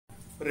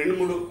రెండు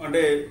మూడు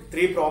అంటే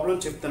 3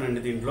 ప్రాబ్లమ్స్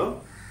చెప్తానండి దీంట్లో.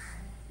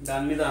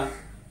 దాని మీద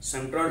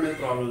సెంట్రాయిడ్ మీద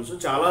ప్రాబ్లమ్స్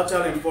చాలా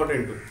చాలా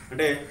ఇంపార్టెంట్,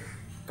 అంటే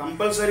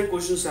కంపల్సరీ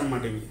క్వశ్చన్స్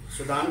అన్నమాట ఇవి.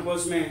 సో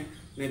దానికోసమే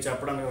నేను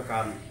చెప్పడానికి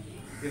కారణం.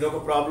 ఇది ఒక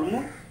ప్రాబ్లము,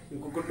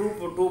 ఇంకొక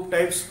టూ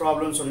టైప్స్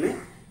ప్రాబ్లమ్స్ ఉన్నాయి.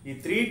 ఈ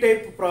 3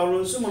 టైప్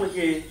ప్రాబ్లమ్స్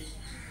మనకి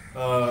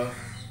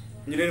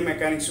ఇంజనీరింగ్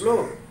మెకానిక్స్లో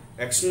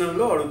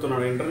ఎక్స్టర్నల్లో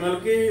అడుగుతున్నాడు.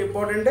 ఇంటర్నల్కి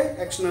ఇంపార్టెంటే,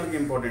 ఎక్స్టర్నల్కి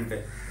ఇంపార్టెంటే.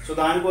 సో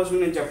దానికోసం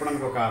నేను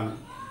చెప్పడానికి ఒక కారణం.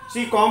 సో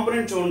ఈ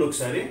కాంపోనెంట్ చూడండి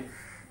ఒకసారి,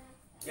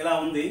 ఇలా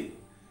ఉంది.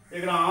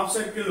 ఇక్కడ half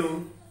circle,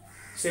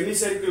 semi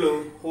circle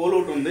whole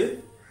ఒకటి ఉంది,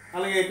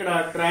 అలాగే ఇక్కడ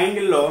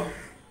ట్రయాంగిల్లో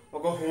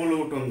ఒక హోల్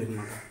ఒకటి ఉంది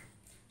అనమాట.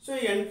 సో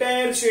ఈ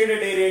ఎంటైర్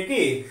షేడెడ్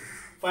ఏరియాకి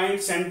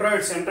ఫైండ్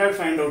సెంట్రాయిడ్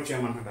ఫైండ్ అవుట్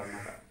చేయమన్నాడు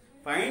అనమాట.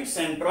 Find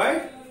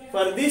centroid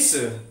for this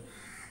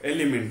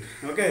element.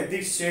 Okay,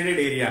 this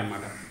shaded area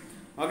అనమాట.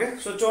 ఓకే,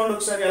 సో చూడండి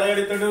ఒకసారి ఎలా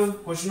అడుగుతాడు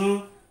question.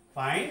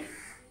 Find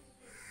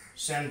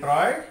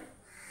centroid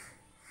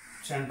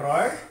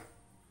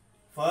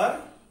for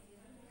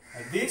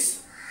this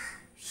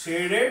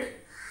shaded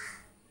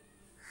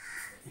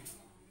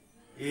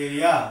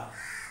area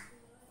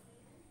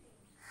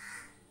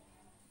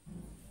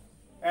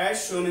as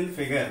shown in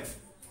figure.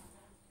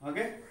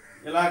 Okay,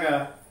 ఇలాగా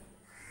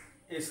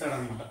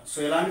ఇస్తాడనమాట. సో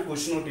ఇలాంటి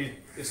క్వశ్చన్ ఒకటి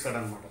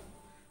ఇస్తాడనమాట.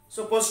 సో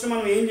ఫస్ట్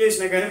మనం ఏం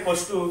చేసినా కానీ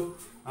ఫస్ట్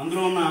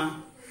అందులో ఉన్న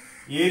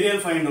ఏరియా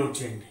ఫైండ్ అవుట్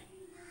చేయండి.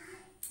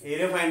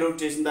 ఏరియా ఫైండ్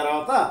అవుట్ చేసిన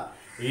తర్వాత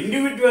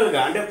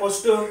ఇండివిజువల్గా అంటే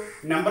ఫస్ట్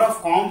నెంబర్ ఆఫ్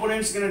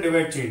కాంపోనెంట్స్ కింద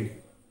డివైడ్ చేయండి.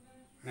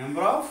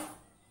 Number of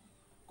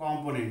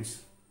components.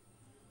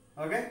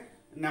 Okay,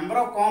 number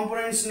of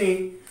కాంపోనెంట్స్ని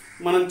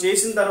మనం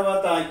చేసిన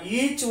తర్వాత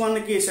ఈచ్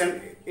వన్కి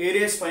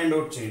ఏరియాస్ ఫైండ్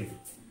అవుట్ చేయండి.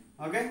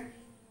 Okay,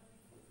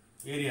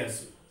 areas.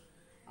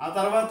 ఆ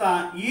తర్వాత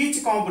ఈచ్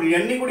కాంపోనెంట్,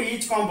 అన్నీ కూడా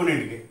ఈచ్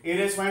కాంపోనెంట్కి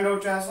ఏరియాస్ ఫైండ్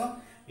అవుట్ చేస్తాం.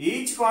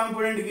 ఈచ్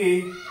కాంపోనెంట్కి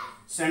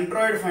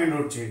సెంట్రాయిడ్ ఫైండ్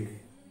అవుట్ చేయండి.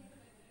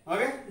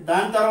 ఓకే,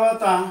 దాని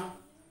తర్వాత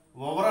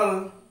ఓవరాల్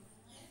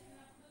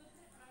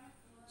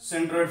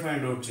సెంట్రాయిడ్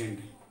ఫైండ్ అవుట్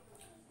చేయండి.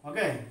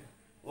 Okay,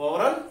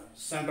 overall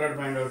centroid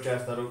find out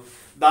చేస్తారు.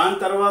 దాని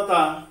తర్వాత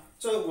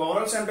so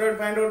overall centroid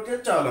find out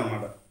చేస్తే చాలు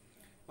అన్నమాట.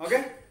 ఓకే,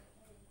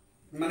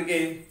 మనకి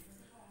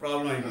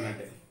ప్రాబ్లం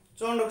అయిపోయినట్టే.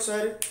 చూడండి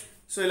ఒకసారి.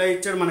 సో ఇలా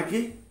ఇచ్చాడు మనకి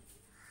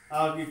ఆ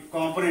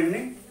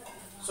కాంపోనెంట్ని.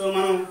 సో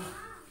మనం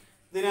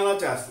దీన్ని ఎలా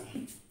చేస్తాం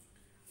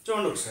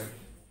చూడండి ఒకసారి.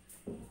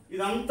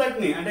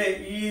 ఇదంతటిని అంటే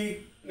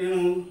నేను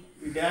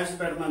ఈ డాష్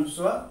పెడతాను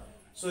చూసా.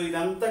 సో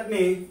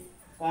ఇదంతటిని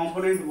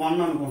కాంపోనెంట్ 1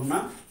 అనుకుంటున్నా.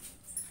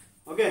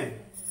 ఓకే,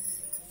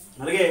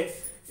 అలాగే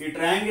ఈ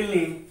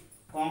ట్రయాంగిల్ని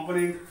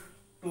కాంపోనెంట్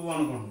 2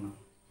 అనుకుంటున్నా.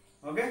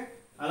 ఓకే,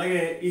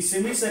 అలాగే ఈ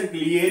సెమీ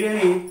సర్కిల్ ఈ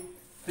ఏరియాని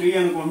 3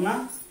 అనుకుంటున్నా,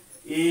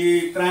 ఈ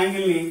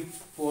ట్రయాంగిల్ని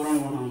 4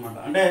 అనుకుంటున్నాం అనమాట.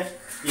 అంటే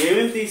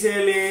ఏమేమి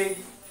తీసేయాలి,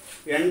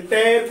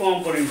 ఎంటైర్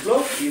కాంపోనెంట్లో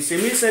ఈ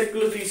సెమీ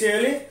సర్కిల్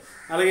తీసేయాలి,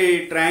 అలాగే ఈ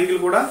ట్రయాంగిల్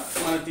కూడా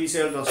మనం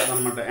తీసేయాల్సి వస్తుంది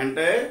అనమాట.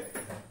 ఎంటైర్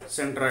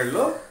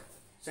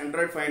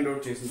సెంట్రాయిడ్ ఫైండ్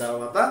అవుట్ చేసిన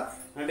తర్వాత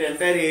అంటే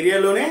ఎంటైర్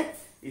ఏరియాలోనే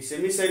ఈ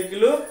సెమీ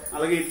సర్కిల్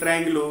అలాగే ఈ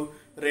ట్రయాంగిల్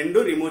రెండు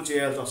రిమూవ్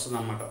చేయాల్సి వస్తుంది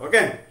అనమాట.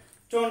 ఓకే,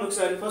 చూడండి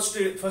ఒకసారి.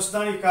 ఫస్ట్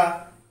దాని యొక్క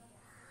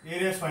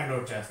ఏరియాస్ ఫైండ్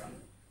అవుట్ చేస్తాను.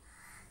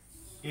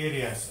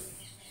 Areas.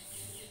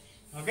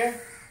 Okay,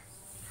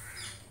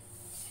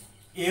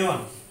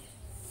 A1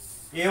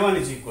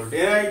 is equal to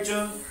ఏ రాయొచ్చు.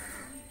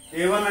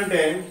 A1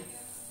 అంటే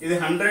ఇది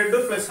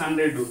 100 +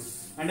 100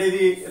 అంటే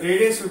ఇది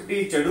రేడియస్ 50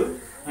 ఇచ్చాడు.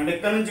 అంటే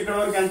ఇక్కడ నుంచి ఇక్కడ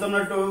వరకు ఎంత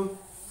ఉన్నట్టు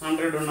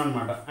 100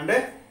 ఉన్నమాట. అంటే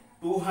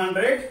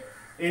 200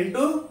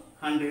 ×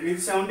 100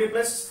 ఇది 70 +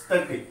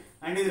 30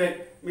 అంటే ఇది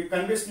మీకు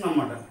కనిపిస్తుంది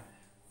అన్నమాట.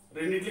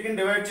 రెండింటికి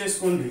డివైడ్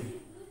చేసుకోండి.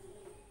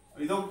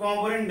 ఇదొక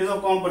కాంపోనెంట్,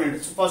 ఇదొక కాంపోనెంట్.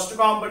 ఫస్ట్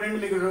కాంపోనెంట్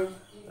మీకు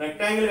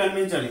రెక్టాంగిల్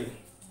కనిపించాలి.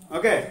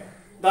 ఓకే,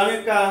 దాని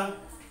యొక్క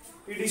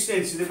ఈ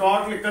డిస్టెన్స్ ఇది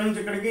టోటల్ ఇక్కడ నుంచి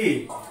ఇక్కడికి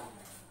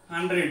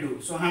 100.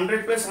 So 100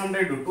 +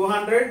 100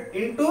 200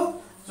 into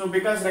so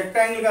because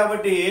rectangle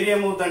కాబట్టి ఏరియా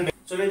ఏమవుతుందంటే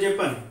సో నేను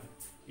చెప్పాను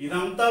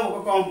ఇదంతా ఒక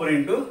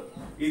కాంపోనెంట్,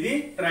 ఇది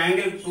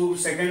ట్రయాంగిల్ 2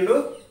 సెకండ్,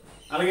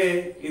 అలాగే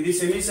ఇది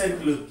సెమీ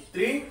సర్కిల్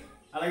 3,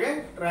 అలాగే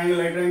ట్రయాంగిల్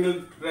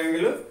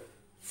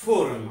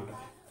 4 అన్నమాట.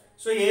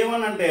 సో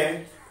A1 అంటే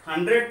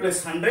 100 +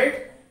 100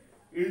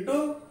 ఇంటూ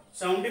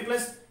 70 +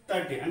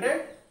 30 అంటే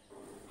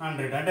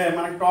 100. అంటే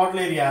మనకి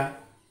టోటల్ ఏరియా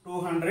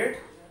 200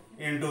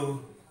 ×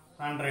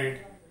 100.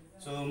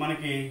 సో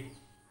మనకి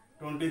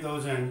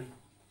 20,000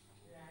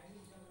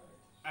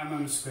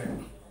 mm².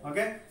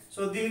 ఓకే,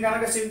 సో దీని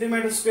కనుక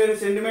సెంటీమీటర్ స్క్వేర్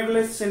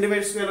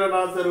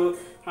రాస్తారు.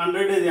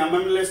 100 ఇది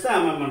mm వేస్తే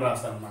mm అని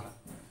రాస్తారు అనమాట.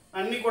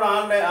 అన్నీ కూడా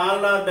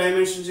ఆల్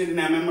డైమెన్షన్స్ ఇది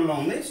mm లో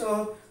ఉంది. సో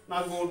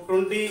నాకు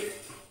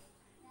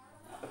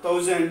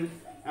 20,000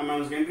 mm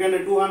ఎందుకంటే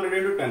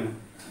 200 × 10.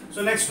 So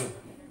next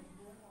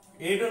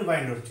A2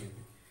 find out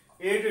చేయండి.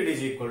 A2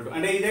 ఈజ్ ఈక్వల్ టు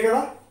అంటే ఇదే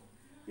కదా,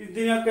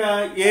 దీని యొక్క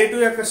A2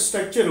 యొక్క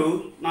స్ట్రక్చరు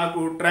నాకు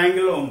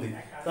ట్రయాంగిల్లో ఉంది.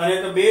 దాని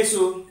యొక్క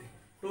బేసు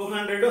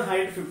 200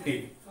 హైట్ 50.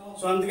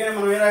 సో అందుకని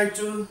మనం ఏ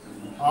రాయొచ్చు,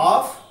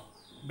 హాఫ్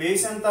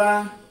బేస్ ఎంత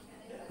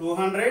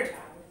 200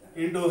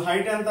 ఇంటూ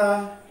హైట్ ఎంత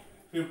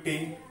 50.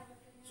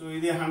 సో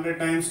ఇది 100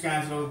 టైమ్స్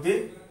క్యాన్సిల్ అవుద్ది.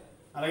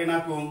 అలాగే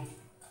నాకు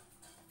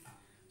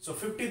సో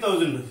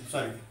 50,000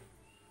 సారీ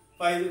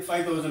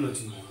 5,000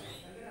 వచ్చింది.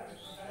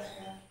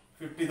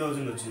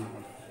 50,000 వచ్చింది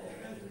అన్నమాట.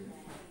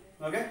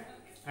 ఓకే,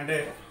 అంటే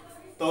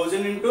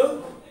 1000 ఇంటూ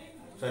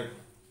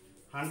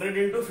 100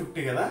 ఇంటూ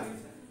 50 కదా.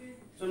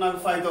 సో నాకు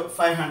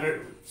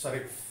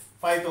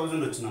 500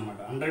 వచ్చింది అన్నమాట.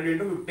 100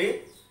 into 50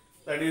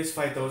 that is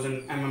 5000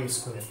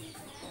 mm².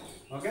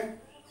 Okay,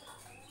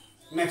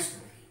 next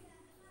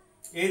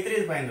A3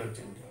 find out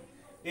చేయండి.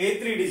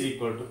 A3 ఈజ్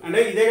ఈక్వల్ టు, అంటే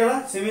ఇదే కదా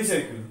సెమీ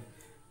సర్కిల్.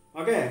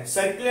 ఓకే,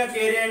 సర్కిల్ యొక్క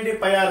ఏరియా ఏంటి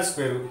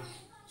πr².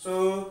 సో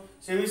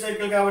సెమీ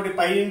సర్కిల్ కాబట్టి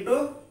π ఇంటూ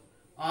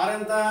r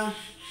ఎంత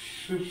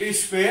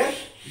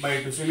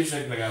 50²/2 సెమీ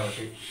సర్కిల్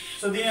కాబట్టి.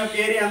 సో దీని యొక్క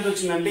ఏరియా ఎంత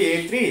వచ్చిందంటే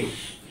A3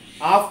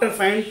 ఆఫ్టర్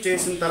ఫైండ్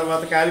చేసిన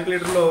తర్వాత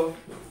క్యాలిక్యులేటర్లో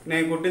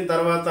నేను కొట్టిన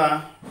తర్వాత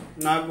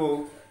నాకు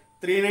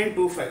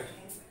 3925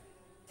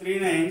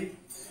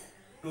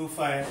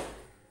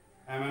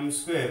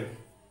 mm².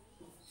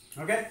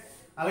 ఓకే,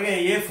 అలాగే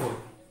A4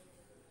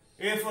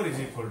 is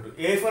equal to,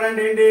 A4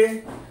 అంటే ఏంటి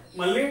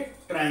మళ్ళీ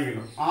ట్రయాంగిల్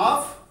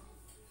ఆఫ్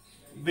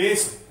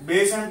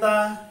బేస్ ఎంత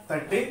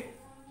 30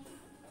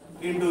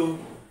 ఇంటూ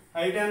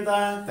హైట్ ఎంత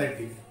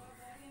 30.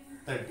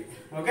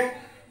 ఓకే,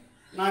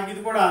 నాకు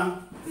ఇది కూడా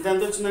ఇది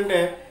ఎంత వచ్చిందంటే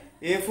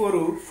A4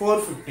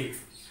 450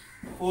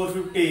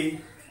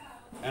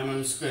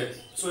 mm².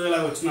 సో ఇలా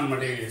వచ్చింది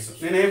అనమాట ఏరియాస్.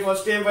 నేను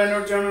ఫస్ట్ ఏం ఫైండ్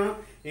అవుట్ చేయను,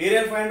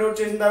 ఏరియా ఫైండ్ అవుట్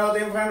చేసిన తర్వాత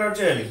ఏం ఫైండ్ అవుట్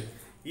చేయాలి,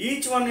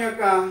 ఈచ్ వన్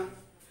యొక్క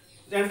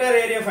ఎంటైర్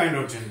ఏరియా ఫైండ్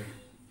అవుట్ చేయండి.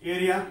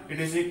 Area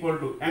it is equal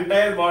to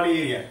entire body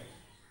area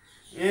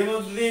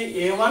ఏమవుతుంది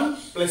A1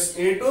 ప్లస్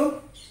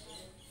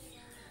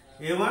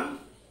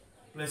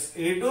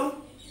A2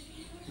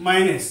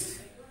 మైనస్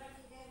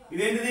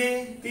ఇదేంటిది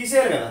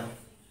తీసేయాలి కదా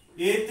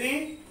A3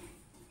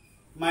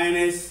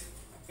 మైనస్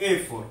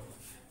A4.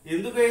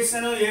 ఎందుకు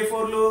వేసాను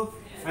A4లు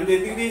అంటే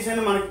ఎందుకు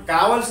తీసాను, మనకు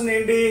కావాల్సింది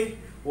ఏంటి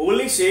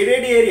ఓన్లీ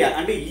షేడెడ్ ఏరియా,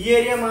 అంటే ఈ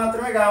ఏరియా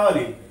మాత్రమే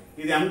కావాలి.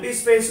 ఇది ఎంటీ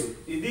స్పేస్,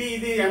 ఇది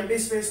ఎంటీ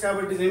స్పేస్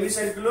కాబట్టి semi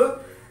circle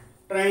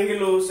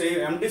triangle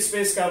empty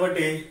space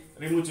కాబట్టి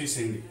రిమూవ్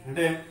చేసేయండి.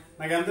 అంటే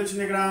నాకు ఎంత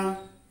వచ్చింది ఇక్కడ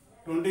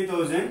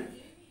 20,000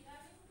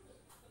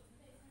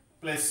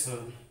 ప్లస్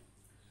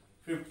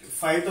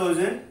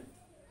 5,000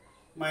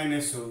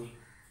 మైనస్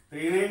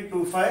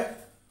 3925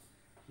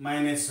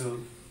 మైనస్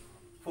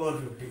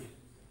 450.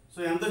 సో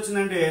ఎంత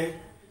వచ్చిందంటే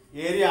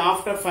area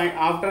after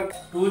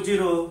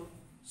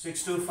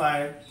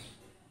 20625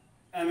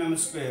 mm²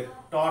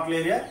 total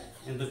area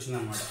ఎంత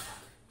వచ్చిందన్నమాట.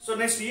 సో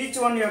నెక్స్ట్ ఈచ్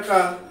వన్ యొక్క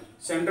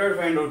సెంట్రాయిడ్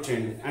ఫైండ్ అవుట్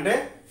చేయండి. అంటే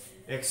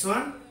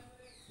x1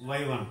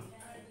 y1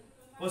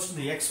 first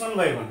x1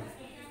 y1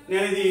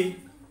 నేను ఇది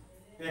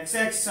x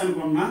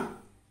అనుకున్నా,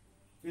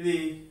 ఇది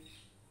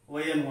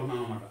y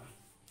అనుకుంటున్నాను అనమాట.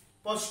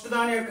 ఫస్ట్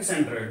దాని యొక్క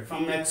సెంట్రాయిడ్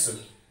ఫ్రమ్ x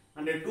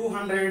అంటే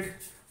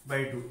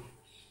 200/2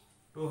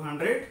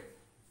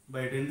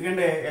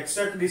 ఎందుకంటే x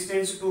యొక్క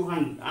డిస్టెన్స్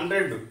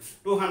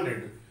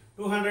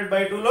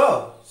 200/2లో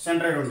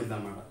సెంట్రాయిడ్ ఉంటుంది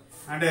అన్నమాట.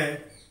 అంటే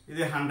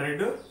ఇది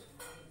 100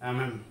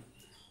 mm.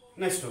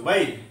 Next y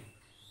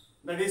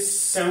that is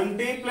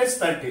 70 plus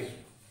 30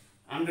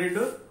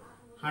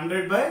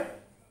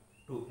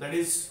 100/2 that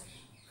is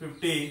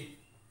 50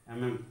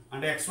 mm.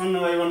 అంటే x1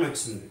 y1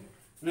 వచ్చింది.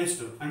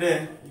 నెక్స్ట్ అంటే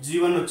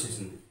g1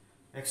 వచ్చేసింది.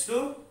 x2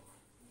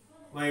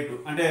 y2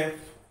 అంటే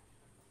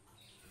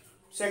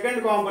సెకండ్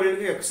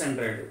కాంపోనెంట్కి యొక్క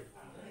సెంట్రాయిడ్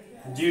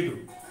g2.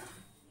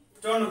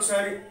 చూడండి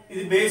ఒకసారి,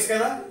 ఇది బేస్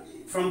కదా,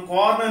 ఫ్రమ్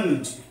కార్నర్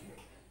నుంచి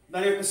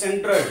దాని యొక్క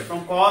సెంట్రాయిడ్,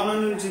 ఫ్రమ్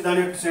కార్నర్ నుంచి దాని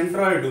యొక్క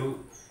సెంట్రాయిడ్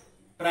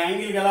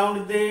ట్రయాంగిల్కి ఎలా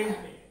ఉంటుంది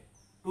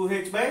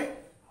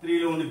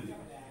 2h/3లో ఉంటుంది.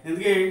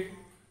 ఎందుకే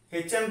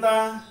హెచ్ ఎంత,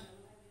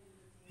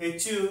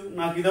 హెచ్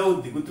నాకు ఇది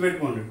అవుద్ది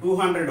గుర్తుపెట్టుకోండి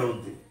 200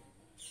 అవుద్ది.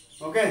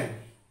 ఓకే,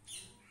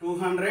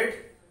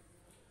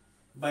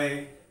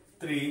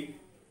 200/3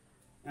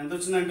 ఎంత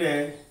వచ్చిందంటే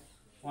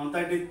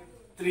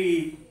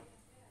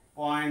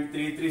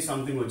 133.33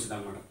 సంథింగ్ వచ్చింది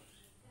అన్నమాట.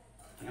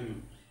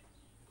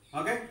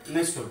 ఓకే,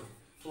 నెక్స్ట్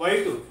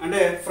y2 అంటే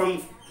ఫ్రమ్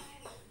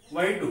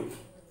y2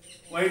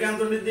 ఎంత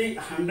ఉంటుంది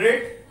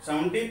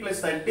 170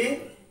 ప్లస్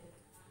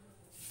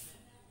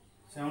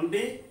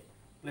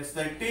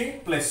 30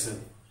 ప్లస్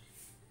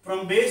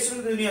ఫ్రమ్ బేస్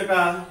దీని యొక్క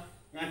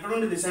ఎక్కడ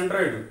ఉంటుంది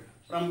సెంట్రాయిడ్,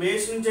 ఫ్రమ్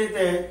బేస్ నుంచి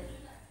అయితే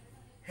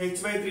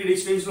h/3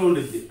 డిస్టెన్స్లో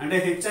ఉంటుంది. అంటే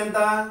h ఎంత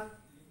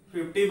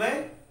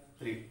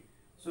 50/3.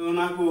 సో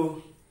నాకు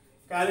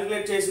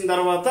క్యాలిక్యులేట్ చేసిన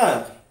తర్వాత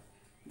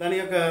దాని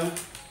యొక్క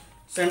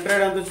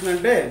సెంట్రాయిడ్ ఎంత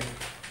వచ్చిందంటే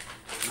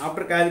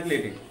ఆఫ్టర్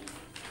క్యాలిక్యులేటింగ్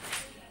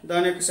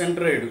దాని యొక్క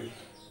centroid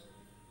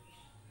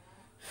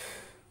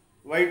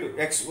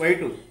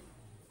y2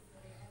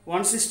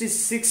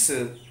 116.66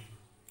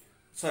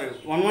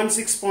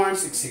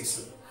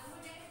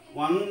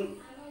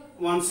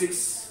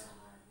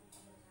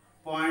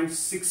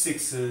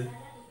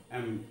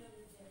 mm.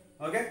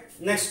 Okay,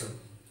 next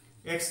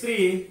x3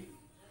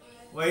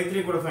 y3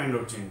 కూడా ఫైండ్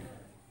అవుట్ చేయండి.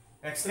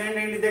 x3 అంటే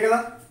ఏంటి ఇదే కదా,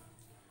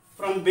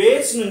 ఫ్రమ్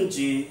బేస్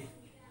నుంచి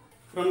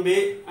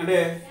అంటే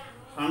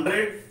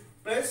 100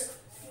 ప్లస్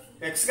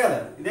x కదా,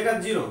 ఇదే కదా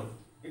 0,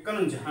 ఇక్కడ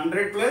నుంచి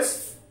 100 ప్లస్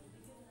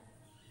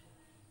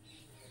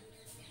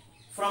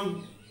ఫ్రమ్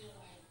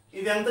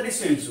ఇది ఎంత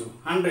డిస్టెన్స్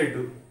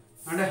 100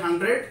 అంటే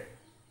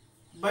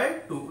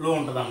 100/2లో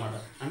ఉంటుంది అన్నమాట.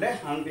 అంటే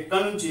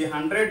ఇక్కడ నుంచి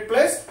 100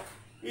 ప్లస్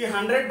ఈ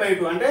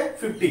 100/2 అంటే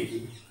 50కి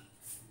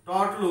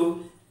టోటల్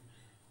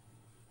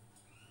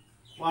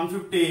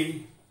 150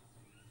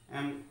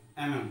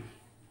 mm.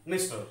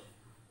 నెక్స్ట్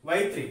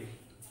y3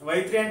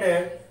 అంటే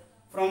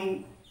ఫ్రమ్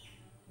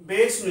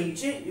బేస్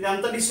నుంచి ఇది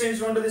అంత డిస్టెన్స్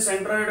ఉంటుంది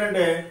సెంట్రాయిడ్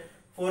అంటే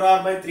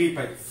 4r/3π.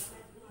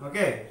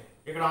 ఓకే,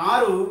 ఇక్కడ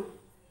r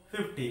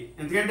 50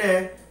 ఎందుకంటే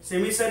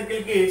సెమీ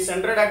సర్కిల్ కి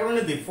సెంట్రాయిడ్ ఎక్కడ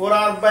ఉంది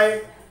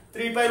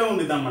 4r/3π లో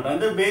ఉంది అన్నమాట.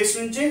 అంటే బేస్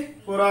నుంచి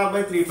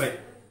 4r/3π.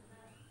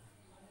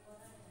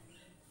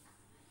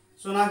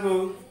 సో నాకు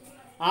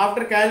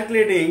ఆఫ్టర్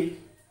క్యాలిక్యులేటింగ్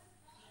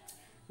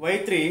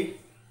y3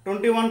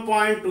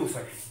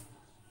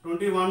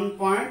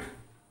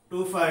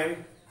 21.25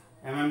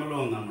 mm లో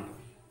ఉందన్నమాట.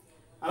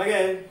 అలాగే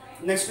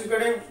నెక్స్ట్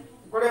ఇక్కడ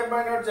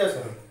పాయింట్ అవుట్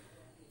చేస్తారు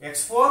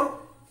x4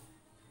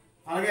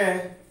 అలాగే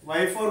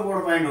y4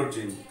 కూడా పాయింట్ అవుట్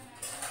చేయండి.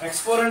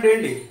 x4 అంటే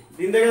ఏంటి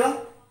దీనిదే కదా,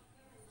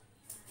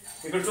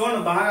 ఇక్కడ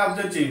చూడండి బాగా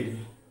అబ్జర్వ్ చేయండి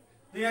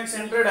దీనికి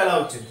సెంట్రాయిడ్ ఎలా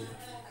వచ్చింది.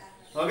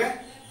 ఓకే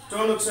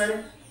చూడండి ఒకసారి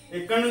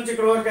ఇక్కడ నుంచి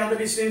ఇక్కడ వరకు ఎంత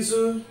డిస్టెన్స్.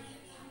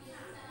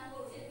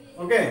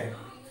 ఓకే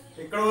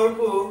ఇక్కడ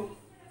వరకు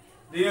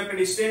దీని యొక్క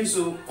డిస్టెన్స్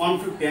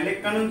 150 అంటే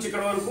ఇక్కడ నుంచి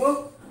ఇక్కడ వరకు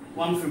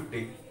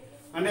 150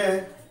 అంటే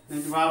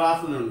నేను బాగా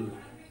రాస్తున్నాను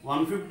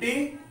 150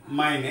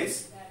 మైనస్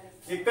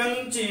ఇక్కడ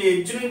నుంచి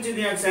ఎడ్జ్ నుంచి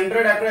దీని యొక్క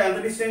సెంట్రాయిడ్ ఎక్కడ ఎంత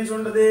డిస్టెన్స్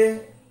ఉంటుంది.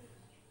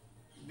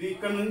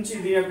 ఇక్కడ నుంచి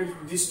దీని యొక్క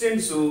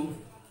డిస్టెన్స్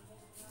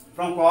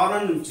ఫ్రమ్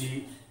కార్నర్ నుంచి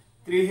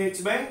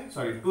 2h/3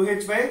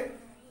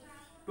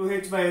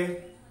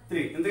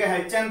 ఎందుకంటే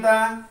h ఎంత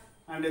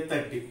అంటే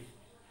 30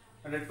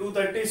 అంటే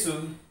 230s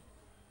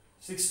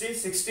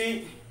 60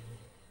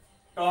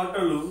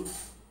 టోటల్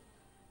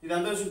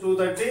ఇదంతా వచ్చి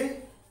 230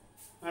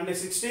 అంటే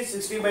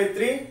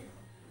 60/3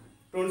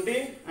 20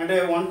 అంటే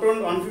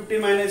 150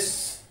 మైనస్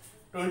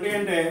 20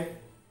 అంటే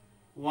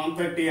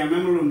 130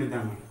 mm ఉండిద్ది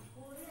అన్నమాట.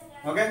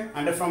 ఓకే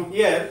అంటే ఫ్రమ్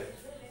హియర్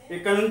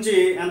ఇక్కడ నుంచి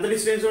ఎంత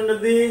డిస్టెన్స్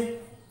ఉంటుంది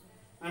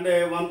అంటే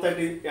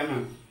 130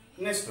 mm.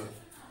 నెక్స్ట్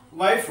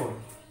y4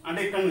 అంటే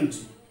ఇక్కడ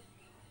నుంచి.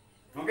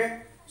 ఓకే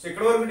సో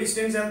ఇక్కడ వరకు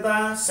డిస్టెన్స్ ఎంత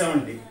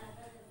 70.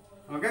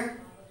 ఓకే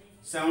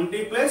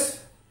 70 ప్లస్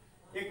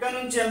ఇక్కడ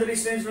నుంచి ఎంత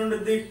డిస్టెన్స్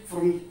ఉంటుంది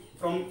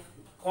ఫ్రమ్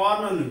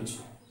కార్నర్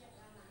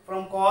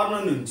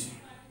నుంచి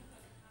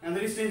ఎంత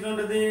డిస్టెన్స్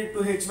ఉంటుంది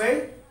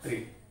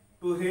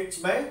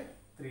 2h/3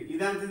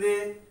 ఇది ఎంతది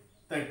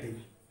 30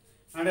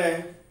 అంటే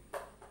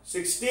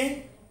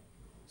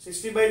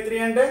 60/3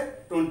 అంటే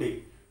 20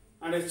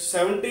 అంటే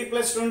 70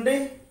 ప్లస్ 20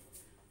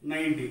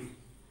 90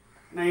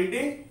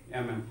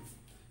 mm.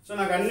 సో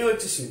నాకు అన్నీ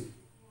వచ్చేసింది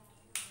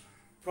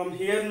ఫ్రమ్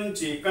హియర్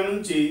నుంచి ఇక్కడ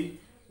నుంచి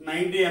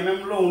 90 mm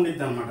లో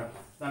ఉండిద్ది అన్నమాట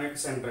దాని యొక్క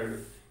సెంట్రాయిడ్.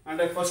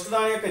 అంటే ఫస్ట్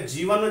దాని యొక్క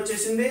G1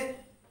 వచ్చేసింది,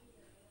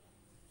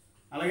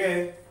 అలాగే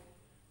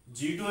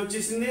G2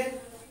 వచ్చేసింది,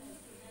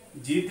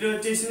 G3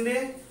 వచ్చేసింది,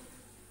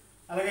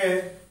 అలాగే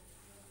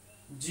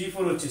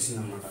G4 వచ్చేసింది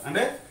అన్నమాట.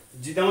 అంటే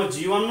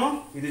G1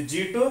 ఇది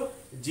G2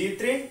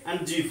 G3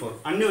 అండ్ G4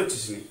 అన్నీ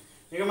వచ్చేసినాయి.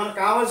 ఇక మనకు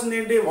కావాల్సింది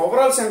ఏంటి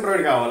ఓవరాల్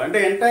సెంట్రాయిడ్ కావాలి అంటే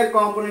ఎంటైర్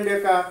కాంపోనెంట్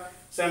యొక్క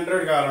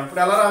సెంట్రాయిడ్ కావాలి.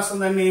 ఇప్పుడు ఎలా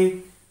రాస్తుందండి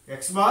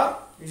x bar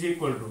is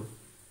equal to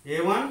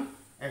a1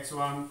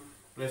 x1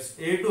 plus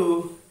a2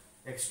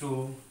 x2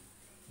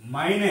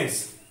 minus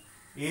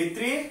a3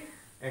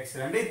 x3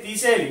 అంటే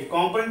తీసేయాలి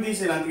కాంపోనెంట్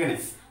తీసేయాలి అందుకనే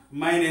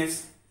మైనస్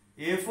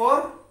a4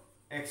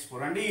 x4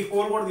 అంటే ఈ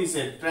హోల్ కూడా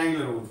తీసేయాలి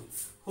ట్రయాంగులర్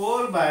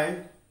హోల్ బై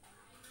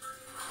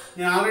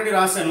నేను ఆల్రెడీ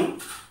రాశాను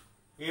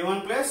a1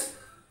 plus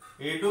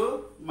a2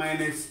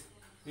 minus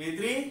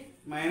a3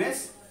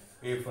 minus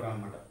a4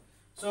 అన్నమాట.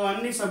 సో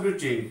అన్నీ సబ్స్టిట్యూట్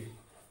చేయండి.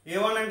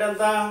 a1 అంటే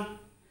ఎంత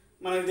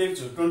మనకు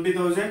తెలుసు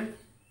 20,000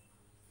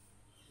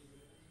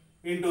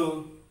 ఇంటూ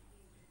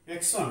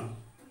x1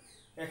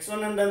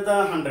 అంటే ఎంత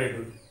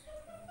 100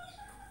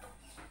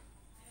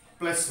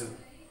 plus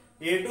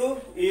a2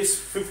 is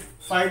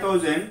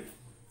 5,000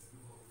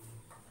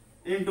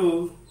 into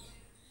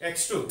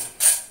x2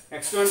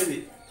 అనేది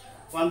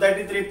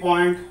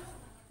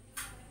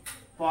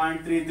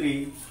 133.33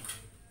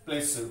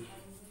 ప్లస్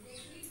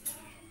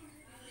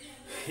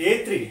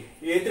a3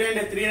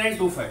 అంటే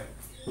 3925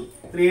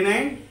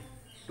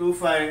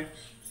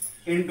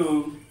 ఇంటూ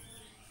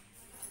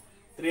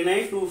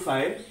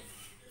 3925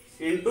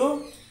 ఇంటూ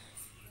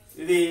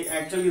ఇది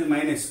యాక్చువల్గా ఇది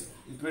మైనస్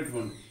ఇది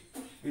పెట్టుకోండి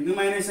ఎందుకు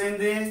మైనస్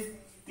అయింది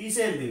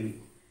తీసేయాలి దీన్ని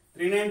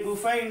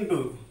 3925 into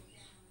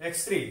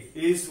x3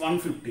 is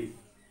 150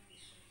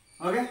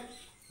 okay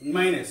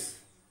minus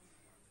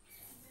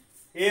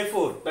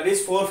a4 that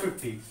is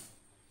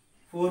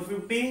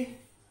 450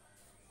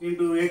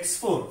 into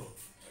x4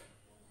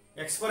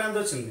 ఎంత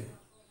వచ్చింది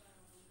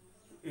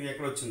ఇది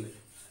ఎక్కడ వచ్చింది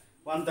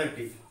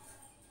 130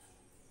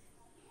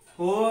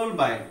 హోల్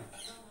బై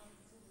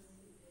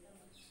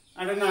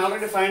అంటే నేను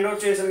ఆల్రెడీ ఫైండ్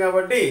అవుట్ చేశాను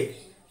కాబట్టి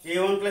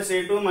a1 plus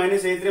a2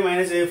 minus a3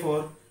 minus a4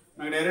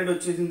 నాకు డైరెక్ట్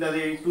వచ్చేసింది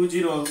అది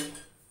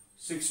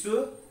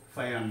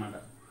 20625 అన్నమాట.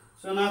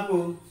 సో నాకు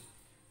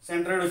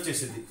సెంట్రాయిడ్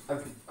వచ్చేసింది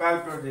అది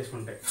క్యాలిక్యులేట్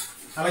చేసుకుంటే.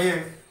 అలాగే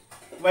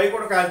y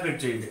కూడా క్యాలిక్యులేట్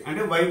చేయండి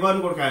అంటే y బార్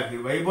కూడా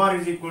calculate y bar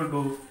is equal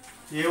to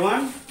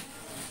a1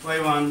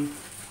 y1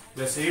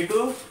 plus a2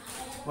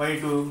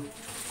 y2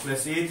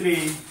 plus a3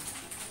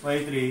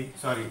 y3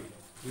 sorry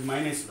ఇది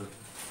minus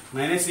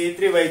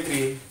a3 y3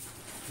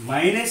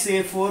 minus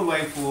a4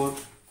 y4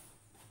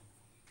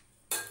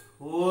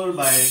 whole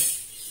by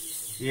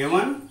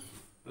a1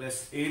 plus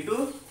a2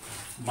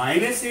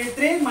 minus a3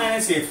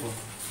 minus a4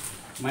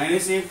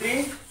 minus a3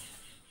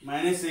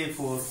 minus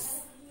a4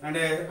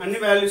 అంటే అన్ని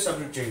values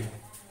substitute చేయండి.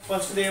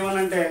 First a1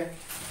 అంటే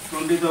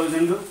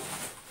 20,000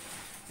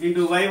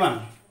 into y1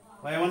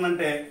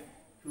 అంటే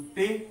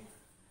 50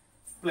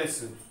 plus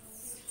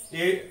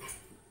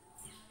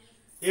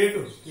a2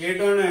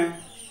 అనే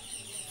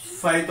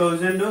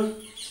 5,000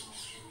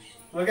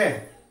 okay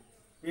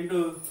into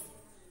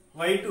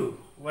y2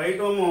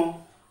 ఏమో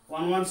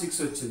 116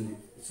 వచ్చింది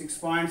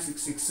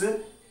 6.66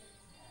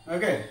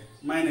 okay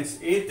minus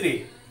a3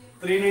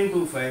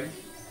 3925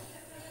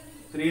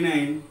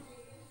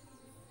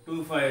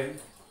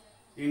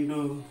 into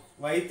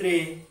y3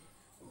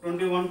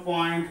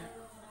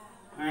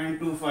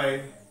 21.25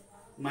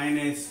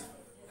 minus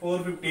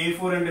 450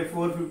 a4 అంటే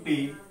 450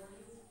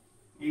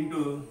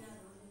 into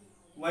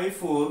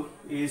y4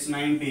 is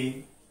 90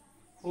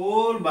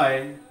 whole by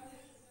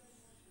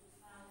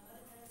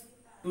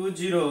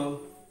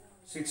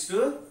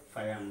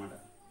 20625 అన్నమాట.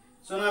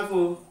 సో నాకు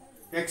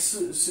ఎక్స్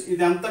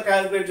ఇదంతా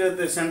క్యాలిక్యులేట్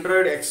చేస్తే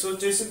సెంట్రాయిడ్ ఎక్స్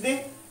వచ్చేసిద్ది,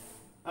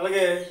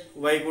 అలాగే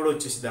వై కూడా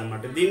వచ్చేసిద్ది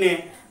అనమాట. దీన్ని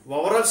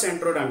ఓవరాల్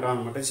సెంట్రాయిడ్ అంటాం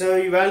అనమాట. సో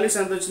ఈ వాల్యూస్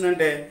ఎంత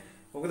వచ్చిందంటే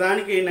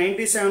ఒకదానికి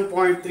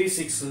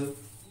 97.36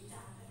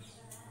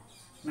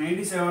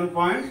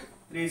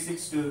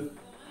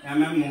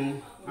 mm,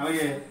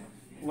 అలాగే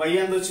వై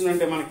ఎంత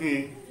వచ్చిందంటే మనకి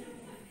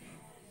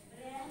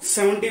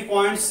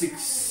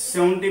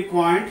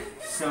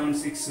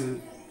 70.76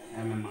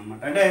 mm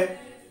అన్నమాట. అంటే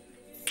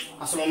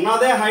అసలు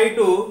ఉన్నదే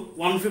హైట్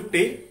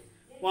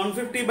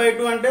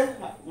 150/2 అంటే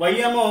వై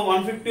ఏమో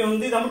 150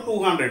 ఉంది, ఇదేమో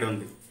 200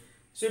 ఉంది.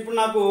 సో ఇప్పుడు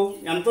నాకు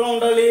ఎంతలో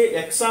ఉండాలి,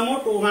 ఎక్స్ ఏమో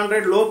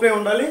 200 లోపే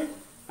ఉండాలి,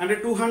 అంటే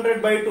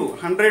 200/2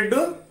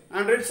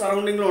 100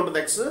 సరౌండింగ్లో ఉంటుంది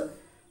ఎక్స్,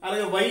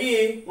 అలాగే వై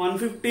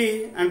 150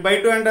 అండ్ బై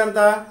 2 అంటే ఎంత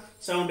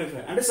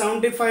 75, అంటే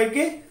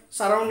 75కి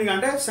సరౌండింగ్,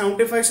 అంటే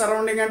 75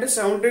 సరౌండింగ్ అంటే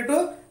 70 to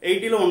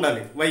 80లో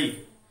ఉండాలి వై,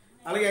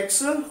 అలాగే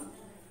ఎక్స్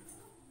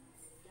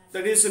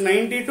దట్ ఈస్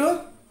 90 to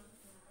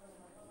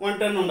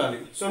 110 ఉండాలి.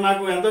 సో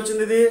నాకు ఎంత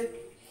వచ్చింది, ఇది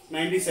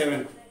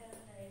 97.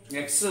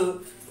 ఎక్స్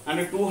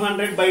అంటే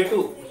 200/2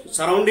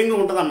 సరౌండింగ్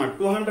ఉంటుంది అన్నమాట.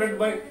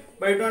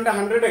 200/2 అంటే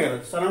 100 కదా,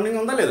 సరౌండింగ్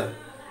ఉందా లేదా.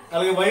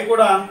 అలాగే వై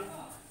కూడా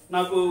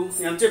నాకు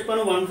ఎంత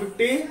చెప్పాను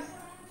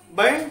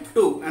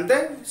 150/2 అంటే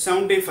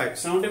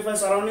 75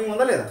 సరౌండింగ్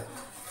ఉందా లేదా.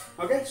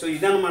 ఓకే, సో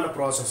ఇదన్నమాట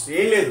ప్రాసెస్.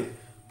 ఏం లేదు,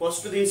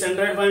 ఫస్ట్ దీని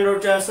సెంట్రాయిడ్ ఫైండ్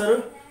అవుట్ చేస్తారు,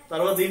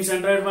 తర్వాత దీని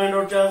సెంట్రాయిడ్ ఫైండ్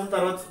అవుట్ చేస్తారు,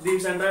 తర్వాత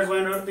దీని సెంట్రాయిడ్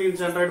ఫైండ్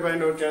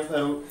అవుట్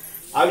చేస్తారు.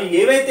 అవి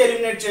ఏవైతే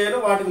ఎలిమినేట్ చేయాలో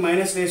వాటికి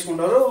మైనస్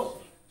వేసుకుంటారో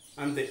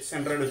అంతే,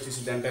 సెంట్రాయిడ్ వచ్చేసి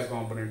ఎంటైర్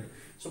కాంపోనెంట్.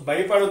 సో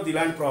భయపడొద్దు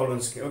ఇలాంటి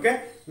ప్రాబ్లమ్స్కి. ఓకే,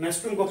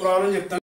 నెక్స్ట్ ఇంకో ప్రాబ్లం చెప్తాను.